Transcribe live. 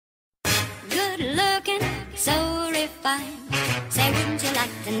good looking, so refined. Say, wouldn't you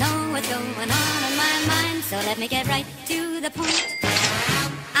like to know what's going on in my mind? So let me get right to the point.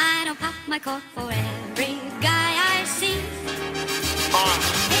 I don't pop my cork for every guy I see.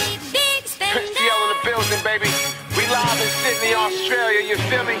 Hey, big spender. Prince TL in the building, baby. We live in Sydney, Australia, you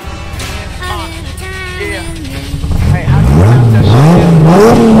feel me? Yeah. Hey, how do you pronounce that shit?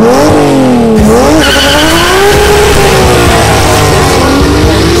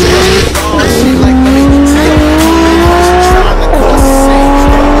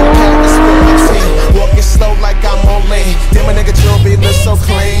 Walking slow like I'm on lane. Damn, a nigga Joe be look so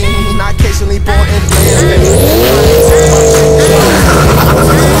clean. Not occasionally born in land.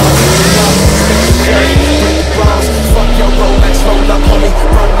 Fuck your Rolex, roll up, homie.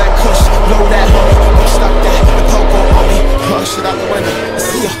 Roll that kush, blow that, homie. Stop that, the popo on me. Push it out the window.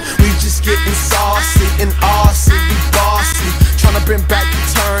 See ya. We just getting saucy and awesome. We bossy. Tryna bring back the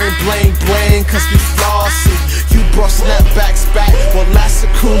turn, bling bling, cause we flossy. You brought snapbacks back. Well, that's a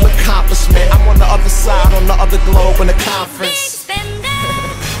cool accomplishment. I'm on the other side, on the other globe in the conference.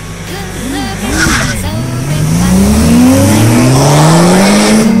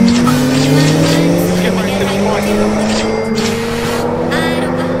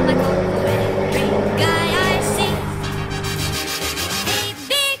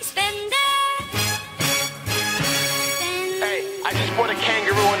 I just bought a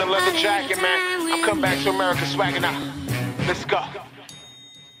kangaroo and a leather jacket, man. I'm coming back to America swagging out. Let's go.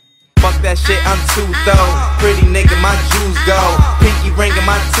 Fuck that shit, I'm too though. Pretty nigga, my jewels go. Pinky ring and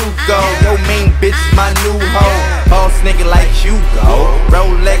my tooth go. Yo, main bitch is my new hoe. Boss nigga like Hugo.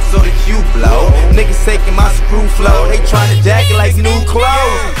 Rolex or the Q blow. Niggas taking my screw flow. They tryna jack it like new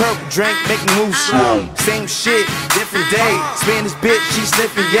clothes. Purple drink, make me move slow. Same shit, different day. Spanish bitch, she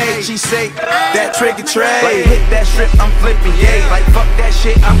sniffing yay. She say, that trigger tray. Like hit that strip, I'm flipping yay. Like fuck that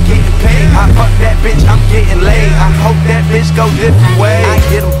shit, I'm getting paid. I fuck that bitch, I'm getting laid. I hope that bitch go different way. I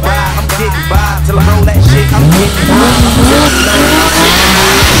get 'em by, I'm getting by. Till I roll that shit, I'm getting high.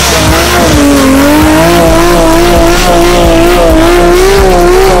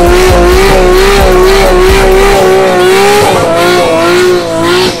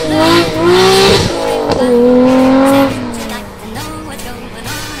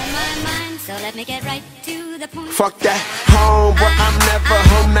 Fuck that home, but I'm never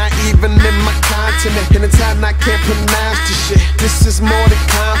home, not even in my continent. In a time I can't pronounce this shit. This is more than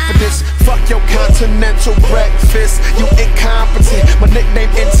confidence. Fuck your continental breakfast, you incompetent. My nickname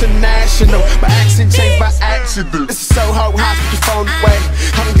international, my accent changed by accident. This is Soho Hospital phone away.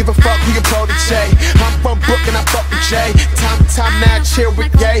 I don't give a fuck who your protege. I'm from Brooklyn, I fuck with Jay. Time to time now, chill with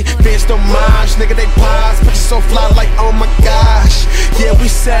gay. Fans don't mind, nigga they pause. But you so fly like oh my gosh. Yeah, we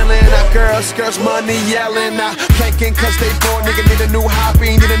selling our girls money yelling out. Planking cause they bored, nigga need a new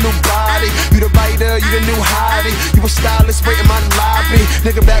hobby, need a new body. You the writer, you the new hottie. You a stylist waiting my lobby.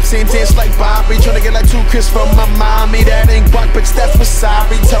 Nigga back saying dance like Bobby. Tryna get like 2 kiss from my mommy. That ain't guac, bitch, that's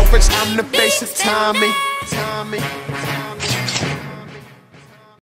wasabi. Tell Rich I'm the face of Tommy.